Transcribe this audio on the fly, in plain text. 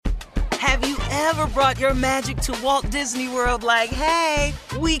Have you ever brought your magic to Walt Disney World like, hey,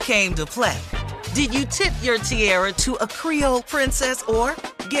 we came to play? Did you tip your tiara to a Creole princess or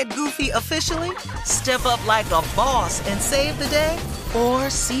get goofy officially? Step up like a boss and save the day? Or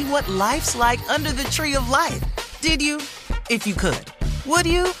see what life's like under the tree of life? Did you? If you could. Would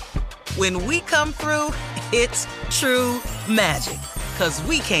you? When we come through, it's true magic. 'Cause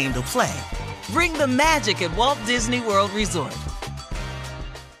we came to play. Bring the magic at Walt Disney World Resort.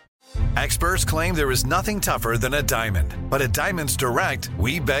 Experts claim there is nothing tougher than a diamond. But at Diamonds Direct,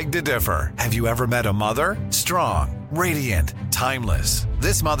 we beg to differ. Have you ever met a mother? Strong, radiant, timeless.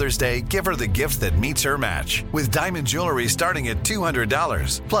 This Mother's Day, give her the gift that meets her match. With diamond jewelry starting at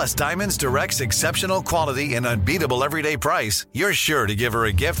 $200. Plus Diamonds Direct's exceptional quality and unbeatable everyday price, you're sure to give her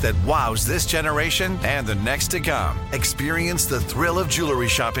a gift that wows this generation and the next to come. Experience the thrill of jewelry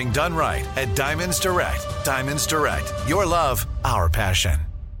shopping done right at Diamonds Direct. Diamonds Direct. Your love, our passion.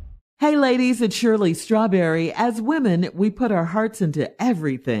 Hey ladies, it's Shirley Strawberry. As women, we put our hearts into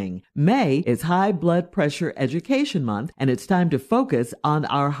everything. May is High Blood Pressure Education Month, and it's time to focus on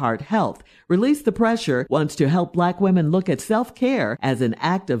our heart health. Release the Pressure wants to help Black women look at self-care as an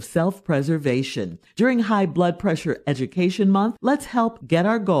act of self-preservation. During High Blood Pressure Education Month, let's help get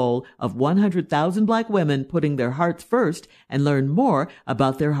our goal of 100,000 Black women putting their hearts first and learn more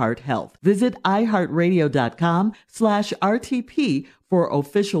about their heart health. Visit iHeartRadio.com/RTP for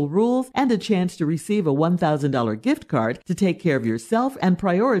official rules and a chance to receive a $1,000 gift card to take care of yourself and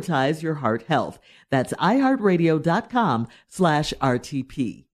prioritize your heart health. That's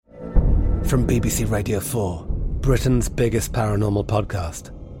iHeartRadio.com/RTP. From BBC Radio 4, Britain's biggest paranormal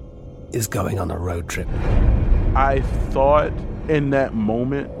podcast is going on a road trip. I thought in that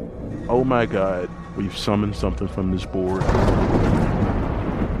moment, oh my God, we've summoned something from this board.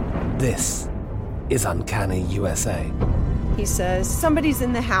 This is Uncanny USA. He says, somebody's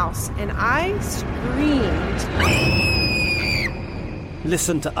in the house, and I screamed.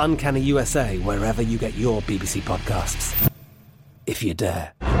 Listen to Uncanny USA wherever you get your BBC podcasts, if you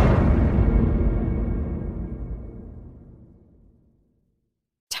dare.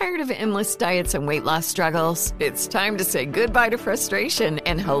 Tired of endless diets and weight loss struggles? It's time to say goodbye to frustration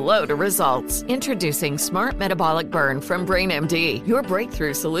and hello to results. Introducing Smart Metabolic Burn from BrainMD, your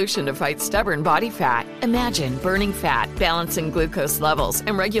breakthrough solution to fight stubborn body fat. Imagine burning fat, balancing glucose levels,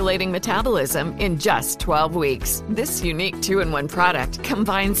 and regulating metabolism in just 12 weeks. This unique 2-in-1 product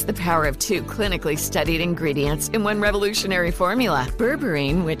combines the power of 2 clinically studied ingredients in one revolutionary formula.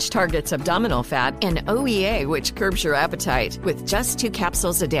 Berberine, which targets abdominal fat, and OEA, which curbs your appetite. With just 2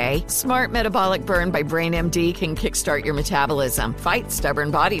 capsules a day, Smart Metabolic Burn by BrainMD can kickstart your metabolism, fight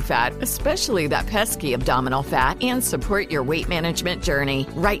stubborn body fat, especially that pesky abdominal fat, and support your weight management journey.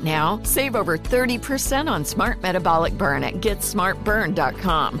 Right now, save over 30% on Smart Metabolic Burn at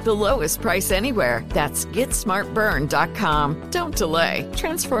GetSmartBurn.com. The lowest price anywhere. That's GetSmartBurn.com. Don't delay.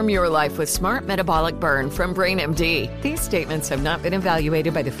 Transform your life with Smart Metabolic Burn from BrainMD. These statements have not been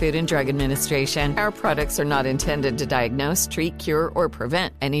evaluated by the Food and Drug Administration. Our products are not intended to diagnose, treat, cure, or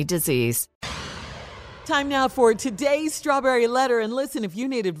prevent any disease. Time now for today's Strawberry Letter. And listen, if you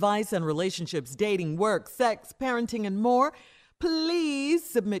need advice on relationships, dating, work, sex, parenting, and more, please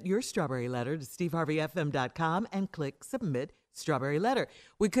submit your Strawberry Letter to steveharveyfm.com and click Submit Strawberry Letter.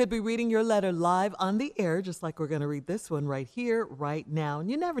 We could be reading your letter live on the air, just like we're going to read this one right here, right now.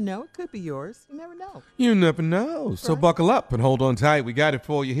 And you never know. It could be yours. You never know. You never know. So buckle up and hold on tight. We got it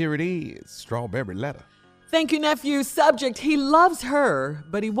for you. Here it is. Strawberry Letter. Thank you, nephew. Subject, he loves her,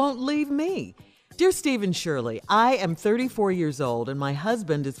 but he won't leave me. Dear Steve and Shirley, I am 34 years old and my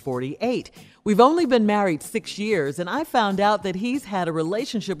husband is 48. We've only been married 6 years, and I found out that he's had a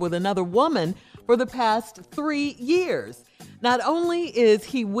relationship with another woman for the past 3 years. Not only is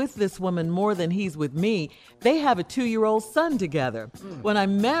he with this woman more than he's with me, they have a 2-year-old son together. When I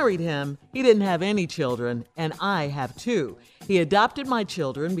married him, he didn't have any children, and I have 2. He adopted my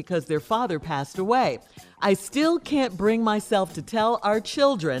children because their father passed away. I still can't bring myself to tell our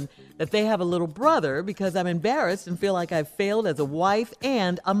children that they have a little brother because I'm embarrassed and feel like I've failed as a wife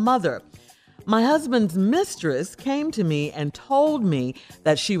and a mother. My husband's mistress came to me and told me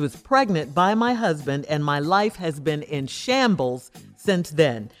that she was pregnant by my husband, and my life has been in shambles since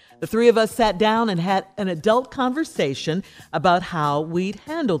then. The 3 of us sat down and had an adult conversation about how we'd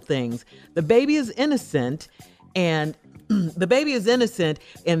handle things. The baby is innocent, and the baby is innocent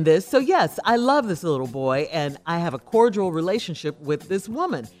in this. So yes, I love this little boy, and I have a cordial relationship with this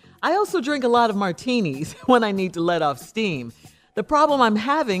woman. I also drink a lot of martinis when I need to let off steam. The problem I'm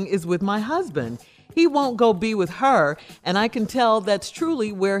having is with my husband. He won't go be with her, and I can tell that's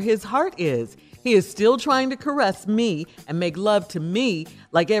truly where his heart is. He is still trying to caress me and make love to me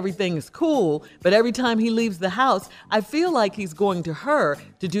like everything is cool, but every time he leaves the house, I feel like he's going to her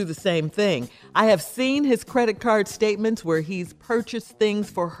to do the same thing. I have seen his credit card statements where he's purchased things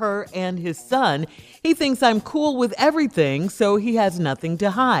for her and his son. He thinks I'm cool with everything, so he has nothing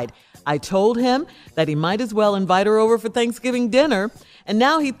to hide. I told him that he might as well invite her over for Thanksgiving dinner, and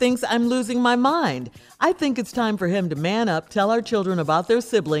now he thinks I'm losing my mind. I think it's time for him to man up, tell our children about their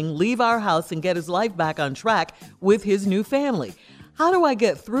sibling, leave our house, and get his life back on track with his new family. How do I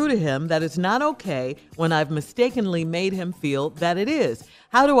get through to him that it's not okay when I've mistakenly made him feel that it is?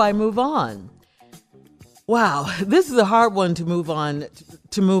 How do I move on? Wow, this is a hard one to move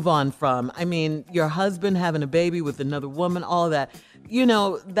on from. I mean, your husband having a baby with another woman, all of that. You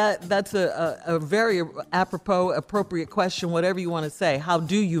know, that's a very appropriate question, whatever you want to say. How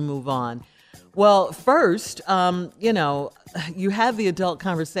do you move on? Well, first, you have the adult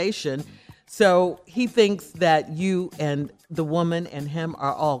conversation. So he thinks that you and the woman and him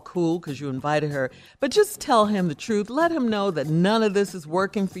are all cool because you invited her. But just tell him the truth. Let him know that none of this is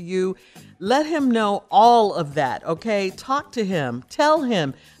working for you. Let him know all of that, okay? Talk to him. Tell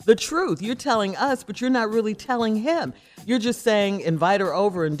him the truth. You're telling us, but you're not really telling him. You're just saying invite her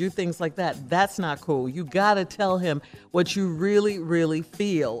over and do things like that. That's not cool. You got to tell him what you really, really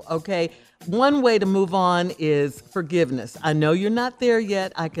feel, okay? One way to move on is forgiveness. I know you're not there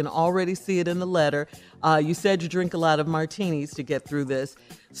yet. I can already see it in the letter. You said you drink a lot of martinis to get through this.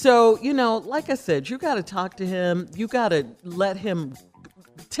 So, like I said, you got to talk to him. You got to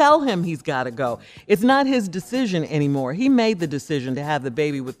tell him he's got to go. It's not his decision anymore. He made the decision to have the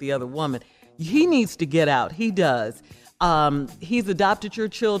baby with the other woman. He needs to get out. He does. He's adopted your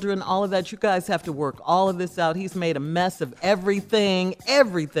children, all of that. You guys have to work all of this out. He's made a mess of everything.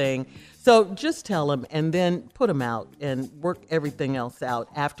 So just tell him and then put him out and work everything else out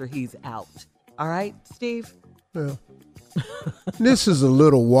after he's out. All right, Steve? Yeah. This is a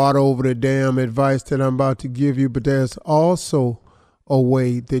little water over the dam advice that I'm about to give you, but there's also a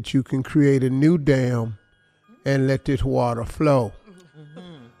way that you can create a new dam and let this water flow.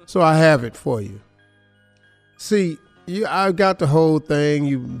 So I have it for you. See, I got the whole thing.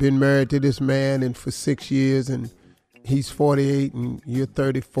 You've been married to this man and for 6 years, and he's 48 and you're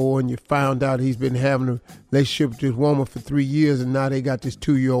 34, and you found out he's been having a relationship with this woman for 3 years, and now they got this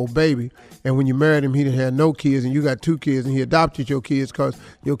 2-year-old baby. And when you married him, he didn't have no kids, and you got 2 kids, and he adopted your kids because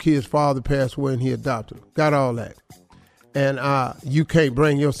your kid's father passed away and he adopted them. Got all that. And you can't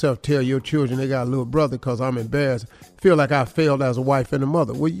bring yourself to tell your children they got a little brother because I'm embarrassed. Feel like I failed as a wife and a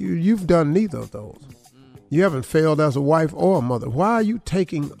mother. Well, you've done neither of those. You haven't failed as a wife or a mother. Why are you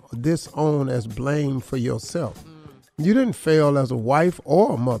taking this on as blame for yourself? You didn't fail as a wife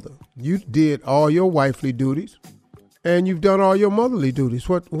or a mother. You did all your wifely duties, and you've done all your motherly duties.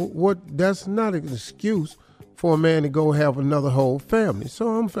 What? That's not an excuse for a man to go have another whole family. So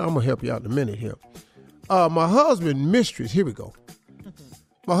I'm gonna help you out in a minute here. My husband mistress, here we go.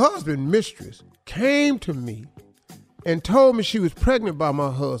 My husband mistress came to me and told me she was pregnant by my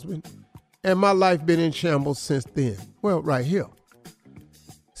husband, and my life been in shambles since then. Well, right here.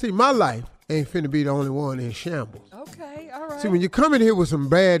 See, my life ain't finna be the only one in shambles. Okay, all right. See, when you come in here with some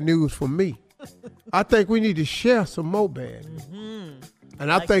bad news for me, I think we need to share some more bad news.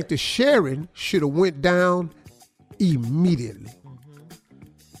 And I think the sharing should have went down immediately.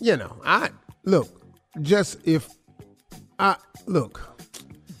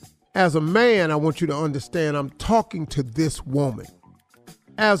 As a man, I want you to understand I'm talking to this woman.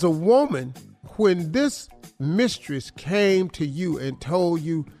 As a woman, when this mistress came to you and told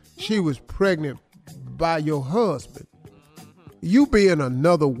you she was pregnant by your husband, you being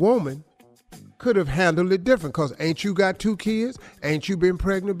another woman could have handled it different because ain't you got 2 kids? Ain't you been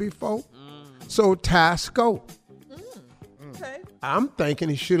pregnant before? So tie scope. Okay. I'm thinking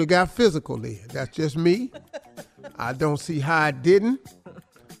it should have got physical then. That's just me. I don't see how it didn't,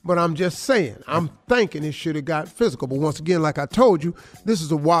 but I'm just saying, I'm thinking it should have got physical. But once again, like I told you, this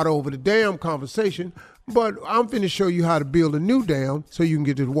is a water over the dam conversation, but I'm finna show you how to build a new dam so you can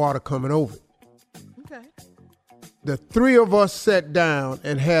get this water coming over it. Okay. The 3 of us sat down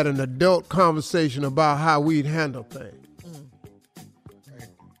and had an adult conversation about how we'd handle things.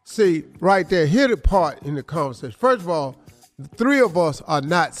 See, right there, here's the part in the conversation. First of all, the 3 of us are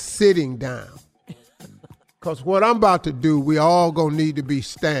not sitting down. Because what I'm about to do, we all going to need to be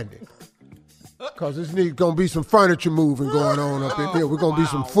standing. Because there's going to be some furniture moving going on up in here. We're going to be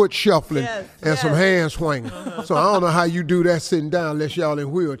some foot shuffling and some hand swinging. So I don't know how you do that sitting down unless y'all in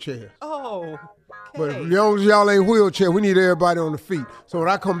wheelchairs. Oh, okay. But as long as y'all ain't wheelchair, we need everybody on the feet. So when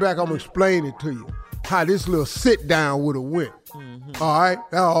I come back, I'm going to explain it to you, how this little sit down would have went. All right?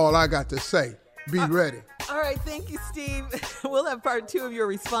 That's all I got to say. Be ready. All right, thank you, Steve. We'll have part 2 of your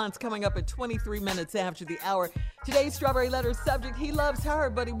response coming up at 23 minutes after the hour. Today's Strawberry Letter subject, he loves her,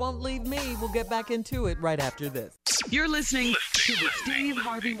 but he won't leave me. We'll get back into it right after this. You're listening to the Steve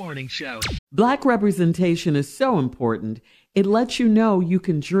Harvey Morning Show. Black representation is so important. It lets you know you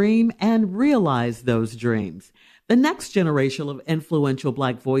can dream and realize those dreams. The next generation of influential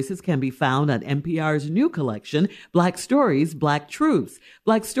Black voices can be found on NPR's new collection, Black Stories, Black Truths.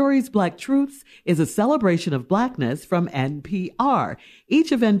 Black Stories, Black Truths is a celebration of Blackness from NPR.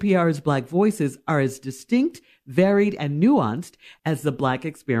 Each of NPR's Black voices are as distinct, varied, and nuanced as the Black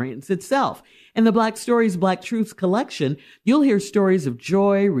experience itself. In the Black Stories, Black Truths collection, you'll hear stories of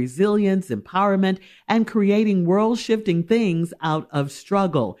joy, resilience, empowerment, and creating world-shifting things out of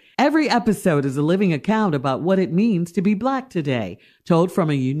struggle. Every episode is a living account about what it means to be Black today, told from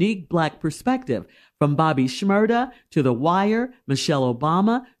a unique Black perspective. From Bobby Shmurda to The Wire, Michelle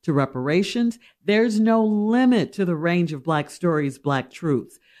Obama to reparations, there's no limit to the range of Black Stories, Black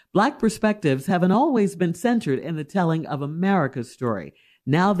Truths. Black perspectives haven't always been centered in the telling of America's story.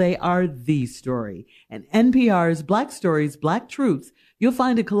 Now they are the story. In NPR's Black Stories, Black Truths, you'll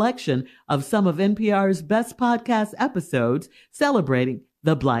find a collection of some of NPR's best podcast episodes celebrating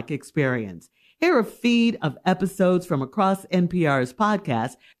the Black experience. Hear a feed of episodes from across NPR's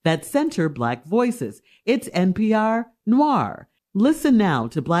podcasts that center Black voices. It's NPR Noir. Listen now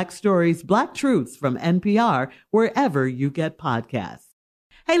to Black Stories, Black Truths from NPR wherever you get podcasts.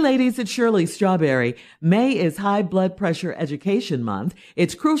 Hey ladies, it's Shirley Strawberry. May is High Blood Pressure Education Month.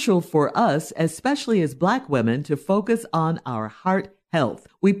 It's crucial for us, especially as Black women, to focus on our heart health.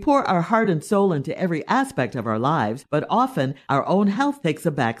 We pour our heart and soul into every aspect of our lives, but often our own health takes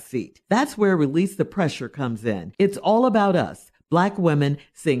a back seat. That's where Release the Pressure comes in. It's all about us. Black women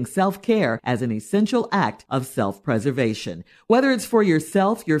seeing self-care as an essential act of self-preservation. Whether it's for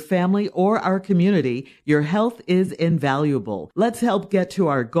yourself, your family, or our community, your health is invaluable. Let's help get to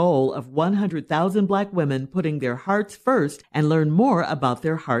our goal of 100,000 Black women putting their hearts first and learn more about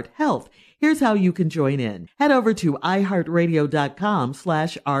their heart health. Here's how you can join in. Head over to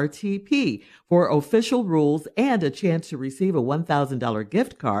iHeartRadio.com/RTP for official rules and a chance to receive a $1,000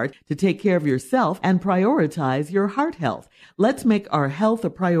 gift card to take care of yourself and prioritize your heart health. Let's make our health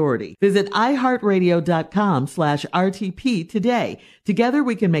a priority. Visit iHeartRadio.com/RTP today. Together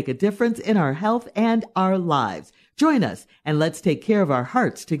we can make a difference in our health and our lives. Join us and let's take care of our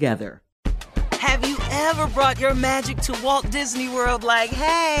hearts together. Have you ever brought your magic to Walt Disney World like,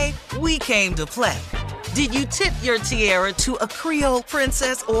 hey, we came to play? Did you tip your tiara to a Creole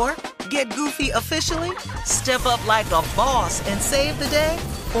princess or get goofy officially? Step up like a boss and save the day?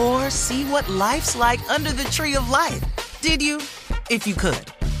 Or see what life's like under the tree of life? Did you? If you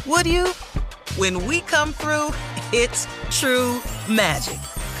could. Would you? When we come through, it's true magic.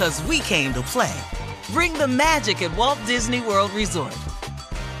 'Cause we came to play. Bring the magic at Walt Disney World Resort.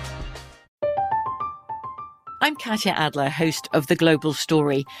 I'm Katya Adler, host of The Global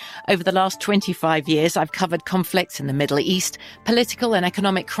Story. Over the last 25 years, I've covered conflicts in the Middle East, political and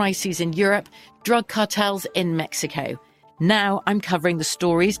economic crises in Europe, drug cartels in Mexico. Now I'm covering the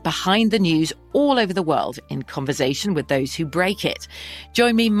stories behind the news all over the world in conversation with those who break it.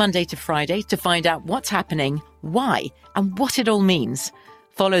 Join me Monday to Friday to find out what's happening, why, and what it all means.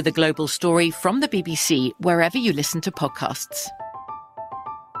 Follow The Global Story from the BBC wherever you listen to podcasts.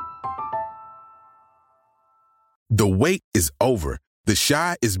 The wait is over. The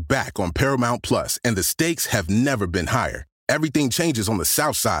Chi is back on Paramount Plus, and the stakes have never been higher. Everything changes on the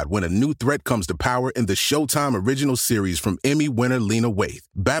South Side when a new threat comes to power in the Showtime original series from Emmy winner Lena Waithe.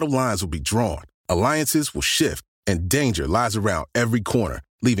 Battle lines will be drawn, alliances will shift, and danger lies around every corner,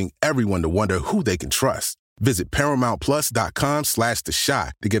 leaving everyone to wonder who they can trust. Visit ParamountPlus.com/The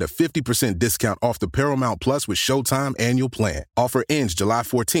Chi to get a 50% discount off the Paramount Plus with Showtime annual plan. Offer ends July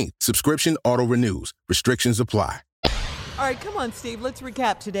 14th. Subscription auto-renews. Restrictions apply. All right, come on, Steve. Let's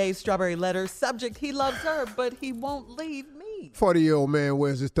recap today's Strawberry Letter. Subject, he loves her, but he won't leave me. 40-year-old man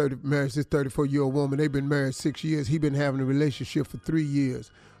marries his 34-year-old woman. They've been married 6 years. He been having a relationship for 3 years.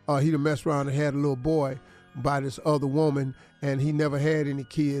 He done messed around and had a little boy by this other woman, and he never had any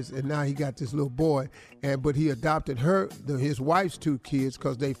kids, and now he got this little boy. But he adopted his wife's 2 kids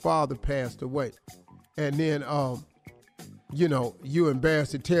because their father passed away. And then, you're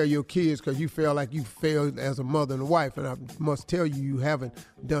embarrassed to tell your kids because you feel like you failed as a mother and a wife. And I must tell you, you haven't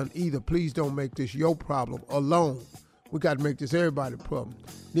done either. Please don't make this your problem alone. We got to make this everybody's problem.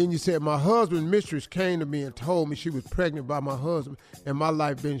 Then you said, my husband's mistress came to me and told me she was pregnant by my husband, and my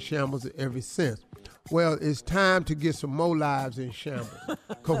life been shambles ever since. Well, it's time to get some more lives in shambles.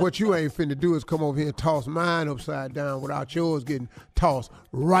 Because what you ain't finna do is come over here and toss mine upside down without yours getting tossed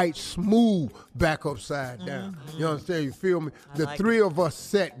right smooth back upside down. You understand? You feel me? The three of us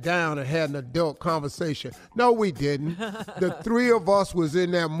sat down and had an adult conversation. No, we didn't. The three of us was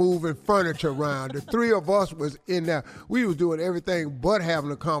in there moving furniture around. The three of us was in there. We was doing everything but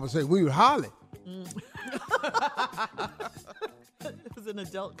having a conversation. We was hollering. It was an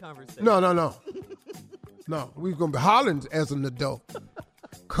adult conversation. No. No, we was going to be hollering as an adult.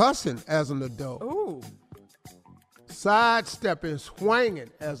 Cussing as an adult. Ooh. Sidestepping, swinging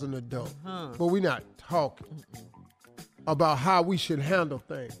as an adult. But we not talking about how we should handle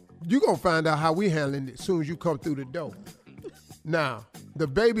things. You going to find out how we handling it as soon as you come through the door. Now, the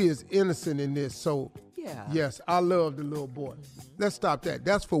baby is innocent in this, so yes, I love the little boy. Let's stop that.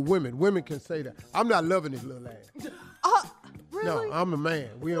 That's for women. Women can say that. I'm not loving his little ass. Really? No, I'm a man.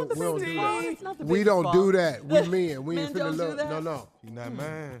 We don't do that. It's not the We baby's don't fault. do that. We men. We ain't Men finna don't do love. that? No. You not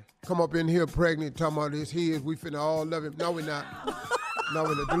mine. Come up in here pregnant, talking about this his. We finna all love him. No, we not. No,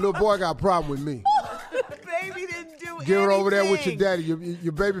 we not. The little boy got a problem with me. Baby didn't do anything. Get her over there with your daddy.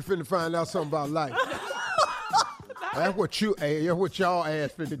 Your baby finna find out something about life. That's what y'all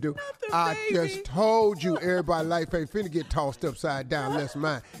ass finna do. I just told you everybody's life ain't finna get tossed upside down unless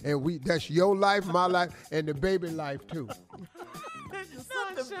mine. And that's your life, my life, and the baby life too.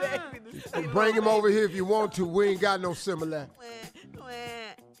 Not the baby. And bring him over here if you want to. We ain't got no similar.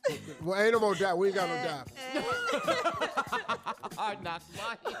 Well, ain't no more die. We ain't got no die.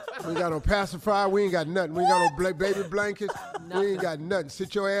 We ain't got no pacifier. We ain't got nothing. We ain't got no baby blankets. We ain't got nothing.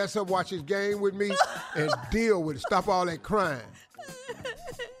 Sit your ass up, watch this game with me, and deal with it. Stop all that crying.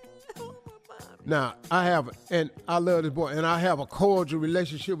 Now, I love this boy, and I have a cordial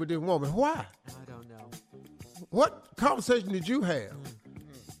relationship with this woman. Why? I don't know. What conversation did you have?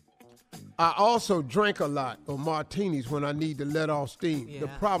 I also drink a lot of martinis when I need to let off steam. Yeah. The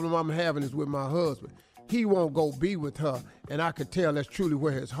problem I'm having is with my husband. He won't go be with her, and I could tell that's truly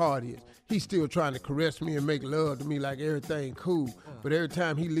where his heart is. He's still trying to caress me and make love to me like everything cool. But every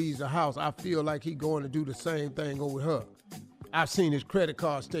time he leaves the house, I feel like he going to do the same thing over her. I've seen his credit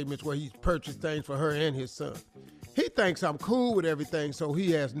card statements where he's purchased things for her and his son. He thinks I'm cool with everything, so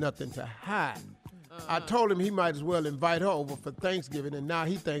he has nothing to hide. I told him he might as well invite her over for Thanksgiving, and now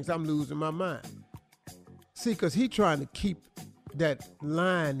he thinks I'm losing my mind. See, because he trying to keep that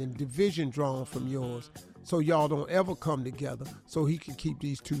line and division drawn from yours so y'all don't ever come together so he can keep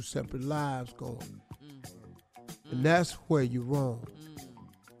these two separate lives going. And that's where you're wrong.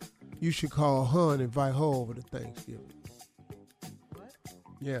 You should call her and invite her over to Thanksgiving. What?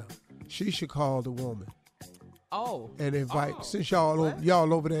 Yeah. She should call the woman. Oh. And invite, since y'all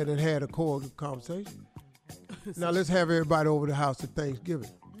over there that had a cordial conversation. Now let's have everybody over the house at Thanksgiving.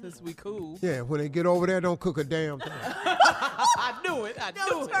 Since we cool. Yeah, when they get over there, don't cook a damn thing. I knew it.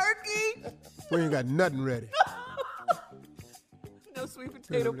 No turkey. We ain't got nothing ready. No sweet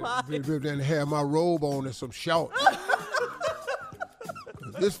potato pie. And have my robe on and some shorts.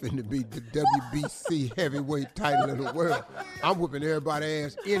 This finna be the WBC heavyweight title of the world. I'm whipping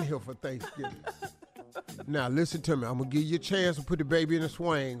everybody's ass in here for Thanksgiving. Now listen to me. I'm gonna give you a chance to put the baby in the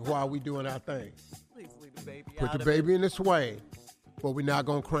swing while we doing our thing. Please leave the baby Put out the of baby it. in the swing, but we're not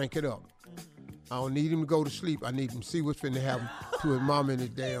gonna crank it up. I don't need him to go to sleep. I need him to see what's finna happen to his mom and his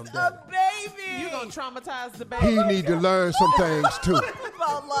damn daddy. Baby. You gonna traumatize the baby. He need to learn some things too.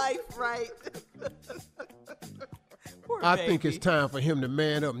 About life, right? Poor I baby. think it's time for him to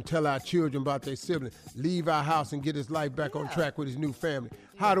man up and tell our children about their siblings, leave our house and get his life back on track with his new family.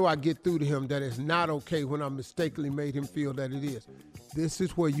 How do I get through to him that it's not okay when I mistakenly made him feel that it is? This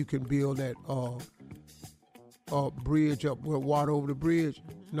is where you can build that bridge up, water over the bridge.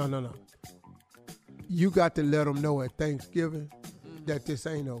 No. You got to let them know at Thanksgiving that this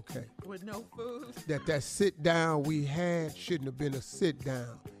ain't okay. With no food. That sit down we had shouldn't have been a sit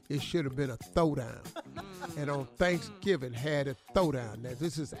down. It should have been a throw down. And on Thanksgiving had a throw down. Now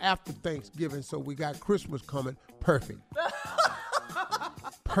this is after Thanksgiving, so we got Christmas coming. Perfect.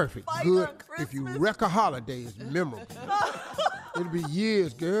 Perfect. Good. If you wreck a holiday, it's memorable. It'll be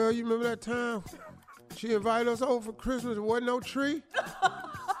years, girl. You remember that time she invited us over for Christmas and wasn't no tree?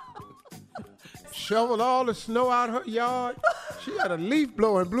 Shoveled all the snow out her yard. She had a leaf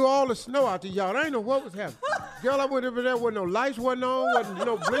blower and blew all the snow out the yard. I ain't know what was happening. Girl, I went over there, wasn't no lights wasn't on, wasn't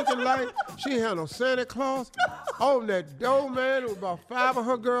no blinking light. She ain't had no Santa Claus. On that door, man, there was about 5 of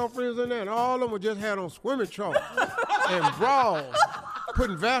her girlfriends in there, and all of them just had on swimming trunks and bras,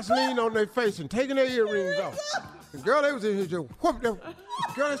 putting Vaseline on their face and taking their earrings off. And girl, they was in here just whooping them.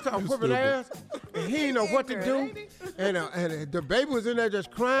 Girl, they started whooping ass, and he didn't know what to do. And the baby was in there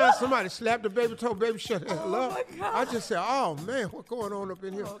just crying. Somebody slapped the baby, told the baby shut the hell up. my God. I just said, oh, man, what's going on up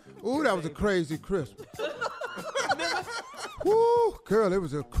in here? Ooh, that was a crazy Christmas. Woo, girl, it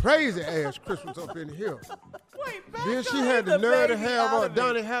was a crazy-ass Christmas up in here. Wait, back Then she up. had the nerve to baby have out of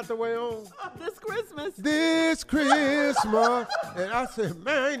Donny Hathaway on. This Christmas. This Christmas. And I said,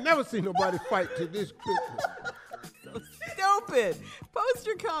 man, I ain't never seen nobody fight to this Christmas. Stupid. Post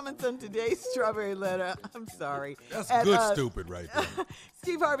your comments on today's Strawberry Letter. I'm sorry. That's At, good stupid right there.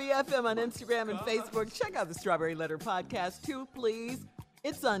 Steve Harvey FM on Instagram and Facebook. Check out the Strawberry Letter podcast too, please.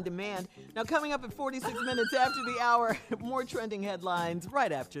 It's on demand. Now, coming up at 46 minutes after the hour, more trending headlines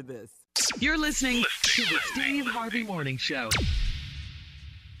right after this. You're listening to the Steve Harvey Morning Show.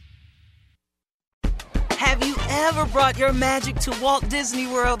 Have you ever brought your magic to Walt Disney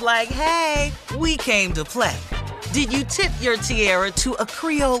World like, hey, we came to play? Did you tip your tiara to a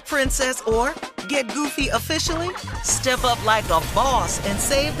Creole princess or get goofy officially? Step up like a boss and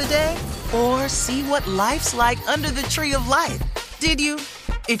save the day? Or see what life's like under the tree of life? Did you?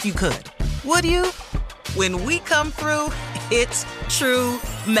 If you could. Would you? When we come through, it's true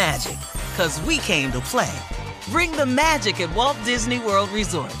magic. 'Cause we came to play. Bring the magic at Walt Disney World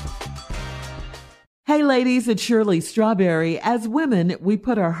Resort. Hey ladies, it's Shirley Strawberry. As women, we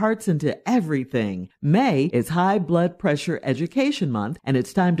put our hearts into everything. May is High Blood Pressure Education Month, and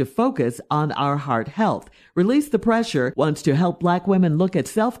it's time to focus on our heart health. Release the Pressure wants to help Black women look at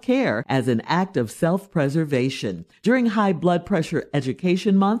self-care as an act of self-preservation. During High Blood Pressure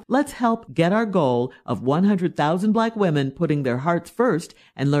Education Month, let's help get our goal of 100,000 Black women putting their hearts first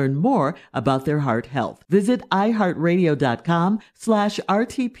and learn more about their heart health. Visit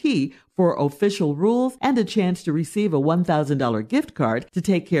iHeartRadio.com/RTP for official rules and a chance to receive a $1,000 gift card to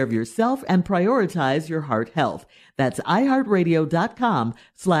take care of yourself and prioritize your heart health. That's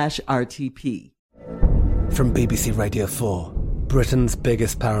iHeartRadio.com/RTP. From BBC Radio 4, Britain's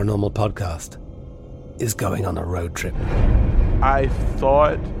biggest paranormal podcast is going on a road trip. I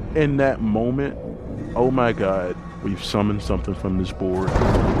thought in that moment, oh my God, we've summoned something from this board.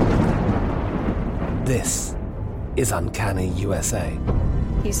 This is Uncanny USA.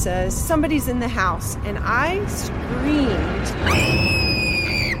 He says, somebody's in the house, and I screamed.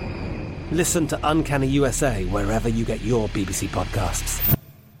 Listen to Uncanny USA wherever you get your BBC podcasts,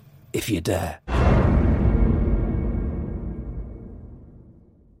 if you dare.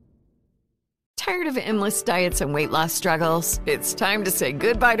 Tired of endless diets and weight loss struggles? It's time to say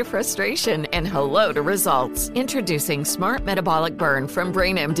goodbye to frustration and hello to results. Introducing Smart Metabolic Burn from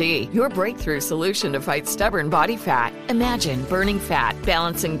BrainMD, your breakthrough solution to fight stubborn body fat. Imagine burning fat,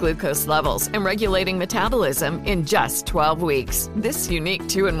 balancing glucose levels, and regulating metabolism in just 12 weeks. This unique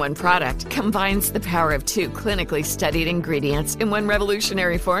 2-in-1 product combines the power of 2 clinically studied ingredients in one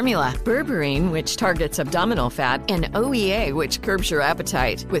revolutionary formula. Berberine, which targets abdominal fat, and OEA, which curbs your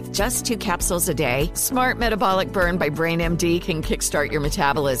appetite. With just 2 capsules a day, Smart Metabolic Burn by BrainMD can kickstart your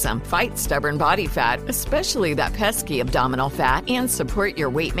metabolism, fight stubborn body fat, especially that pesky abdominal fat, and support your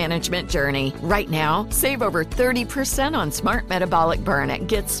weight management journey. Right now, save over 30% on Smart Metabolic Burn at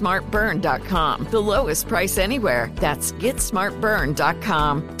GetSmartBurn.com. The lowest price anywhere. That's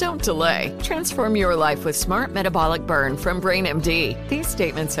GetSmartBurn.com. Don't delay. Transform your life with Smart Metabolic Burn from BrainMD. These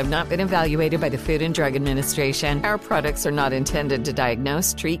statements have not been evaluated by the Food and Drug Administration. Our products are not intended to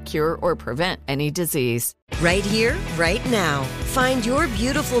diagnose, treat, cure, or prevent any disease. Right here, right now. Find your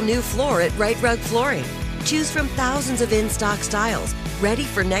beautiful new floor at Right Rug Flooring. Choose from thousands of in-stock styles, ready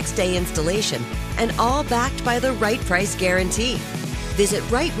for next day installation, and all backed by the right price guarantee. Visit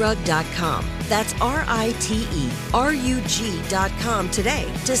rightrug.com. That's RITERUG.com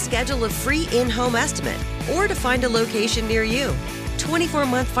today to schedule a free in-home estimate or to find a location near you.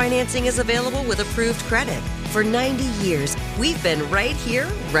 24-month financing is available with approved credit. For 90 years, we've been right here,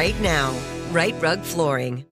 right now. Right Rug Flooring.